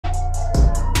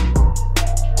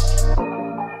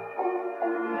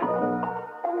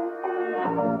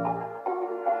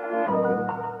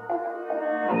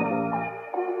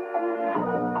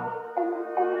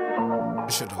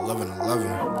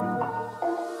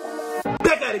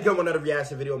at it again with another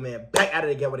reaction video, man. Back at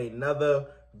it again with another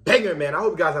banger, man. I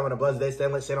hope you guys having a blessed day.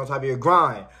 Stay on top of your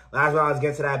grind. Last round, let's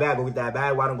get to that bag. Go get that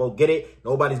bag. Why don't go get it?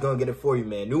 Nobody's going to get it for you,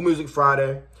 man. New Music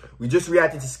Friday. We just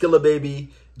reacted to Skilla Baby,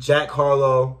 Jack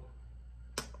Harlow.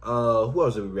 Who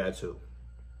else did we react to?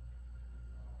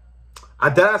 I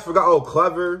deadass forgot. Oh,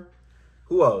 Clever.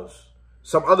 Who else?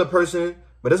 Some other person.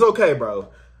 But it's okay, bro.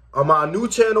 On my new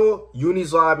channel,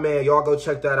 Uni's Live, man. Y'all go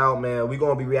check that out, man. We're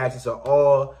going to be reacting to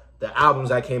all the albums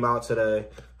that came out today.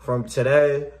 From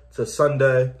today to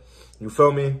Sunday. You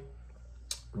feel me?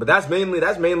 But that's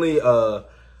mainly a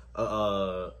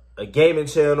gaming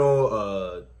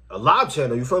channel, a live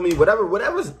channel. You feel me?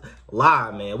 Whatever's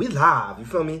live, man. We live. You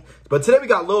feel me? But today we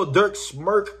got Lil Durk,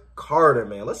 Smurk, Carter,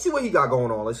 man. Let's see what he got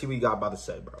going on. Let's see what he got about to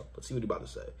say, bro. Let's see what he about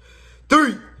to say.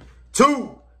 3,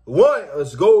 2, 1.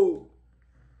 Let's go.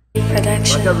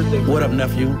 Production. Like everything. What up,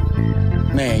 nephew?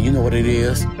 Man, you know what it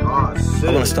is. Ah, shit.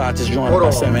 I'm gonna start this joint by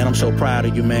saying, man, I'm so proud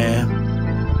of you, man.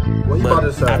 What you about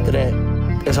to say? After that,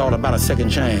 it's all about a second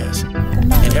chance.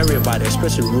 And everybody,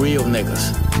 especially real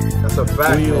niggas. That's a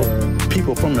fact, real man.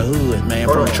 people from the hood, man,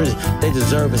 from the trenches, they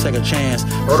deserve a second chance.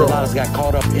 So a lot of us got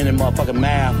caught up in the motherfucking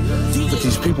math with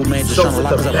these people, man, just trying to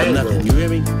lock us up for nothing. You hear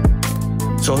me?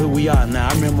 So here we are now.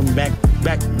 I remember back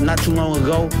not too long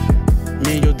ago,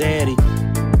 me and your daddy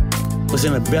was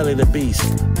in the belly of the beast.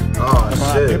 Oh, shit.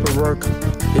 Our paperwork,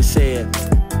 it said.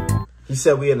 He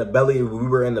said we were in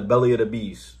the belly of the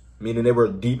beast. Meaning they were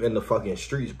deep in the fucking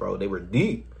streets, bro. They were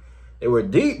deep. They were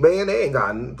deep, man. They ain't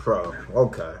got, bro.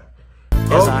 Okay.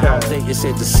 That's our house. It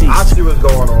said deceased. I see what's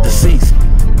going on. Deceased.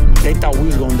 They thought we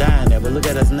was gonna die in there, but look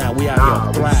at us now. We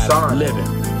out here thriving, living.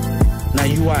 Now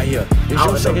you out here. It's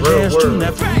your second chance too,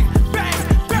 nephew.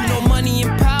 You know money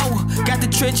and power. Got the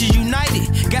trenches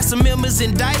united. Got some members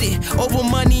indicted over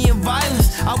money and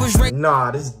violence. I was raised. Nah,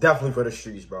 this is definitely for the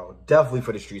streets, bro. Definitely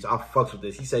for the streets. I fucks with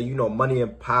this. He said, you know, money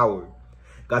and power.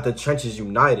 Got the trenches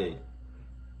united.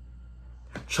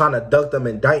 Trying to duck them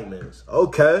indictments.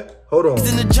 Okay, hold on.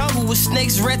 In the jungle with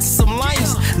snakes, rats, and some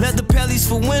lions. Leather pellies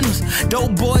for winners.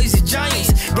 Dope boys and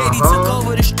giants. Daddy took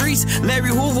over the streets. Larry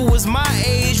Hoover was my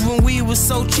age when we was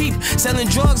so cheap. Selling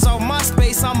drugs on my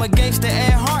space. I'm a gangster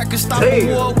at heart. Could stop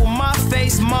a war with my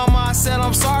face. Mama, I said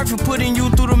I'm sorry for putting you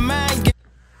through the mind game.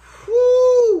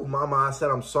 Woo! Mama, I said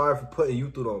I'm sorry for putting you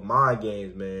through the mind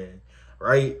games, man.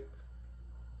 Right?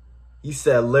 He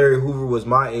said Larry Hoover was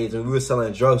my age and we were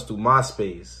selling drugs through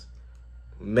MySpace.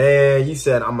 Man, he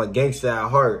said I'm a gangster at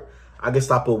heart. I can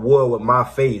stop a war with my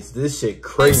face. This shit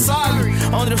crazy.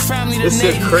 Only the family, the this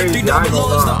shit crazy. I ain't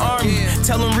gonna lie.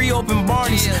 Tell them reopen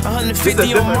Barney's.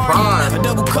 150 on Marty. A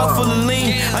double cup full of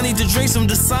lean. I need to drink some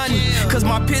Dasani. Cause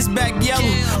my piss back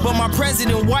yellow, but my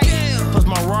president white. Plus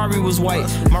my Rari was white.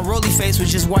 My rolly face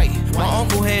was just white. My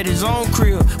uncle had his own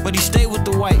crib, but he stayed with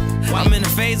the white. I'm in the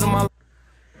phase of my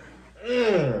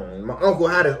my uncle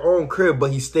had his own crib,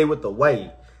 but he stayed with the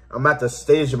white. I'm at the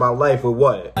stage of my life with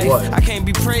what? I can't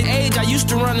be praised age. I used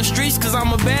to run the streets cause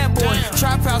I'm a bad boy.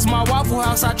 Trap house, my Waffle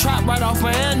House, I trap right off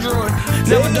my Android.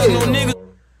 Never done no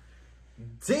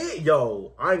nigga.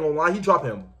 Yo, I ain't gonna lie, he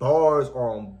dropping bars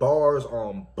on bars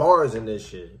on bars in this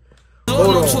shit.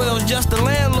 Hold on. 12, just the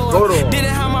landlord. Hold on.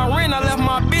 Didn't have my rent, I left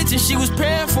my bitch and she was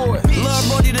paying for it. Love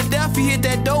Brody to death, he hit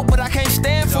that dope, but I can't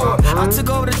stand for it. I took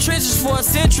over the trenches for a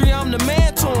century, I'm the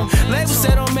man to him. Label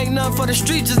said don't make nothing for the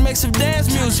streets, just make some dance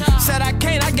music. Said I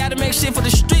can't, I gotta make shit for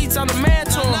the streets, I'm the man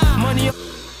to him. Money.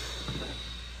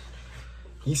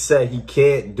 He said he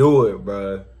can't do it,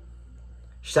 bro.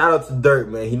 Shout out to Durk,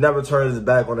 man. He never turns his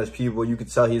back on his people. You can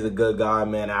tell he's a good guy,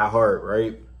 man, at heart,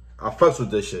 right? I fucks with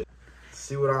this shit.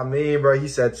 See what I mean, bro? He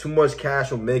said too much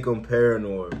cash will make him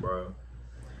paranoid, bro.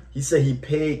 He said he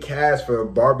paid cash for a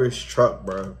barber's truck,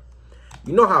 bro.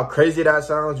 You know how crazy that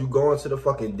sounds? You go into the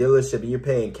fucking dealership and you're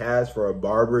paying cash for a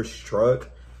barber's truck?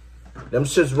 Them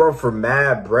shits run for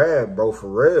mad bread, bro, for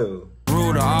real.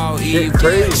 Rule to all evil.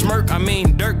 Smurk, I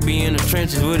mean Durk be in the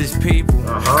trenches with his people.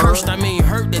 Cursed, I mean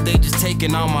hurt that they just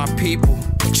taking all my people.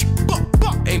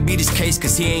 Ain't be this case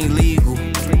cause he ain't legal.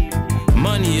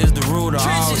 Money is the rule to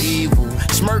all evil.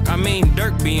 Smurk, I mean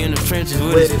Durk be in the trenches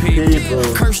with his people.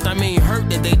 Cursed, I mean hurt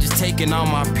that they just taking all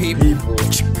my people.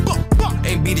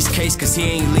 Ain't be this case cause he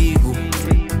ain't legal.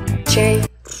 10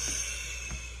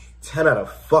 out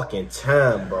of fucking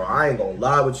 10, bro. I ain't gonna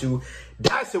lie with you.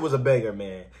 That shit was a banger,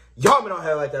 man. Y'all been on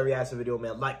here like that reaction video,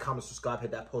 man. Like, comment, subscribe,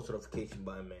 hit that post notification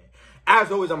button, man. As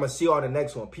always, I'm gonna see y'all in the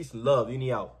next one. Peace and love.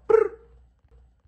 Uni out.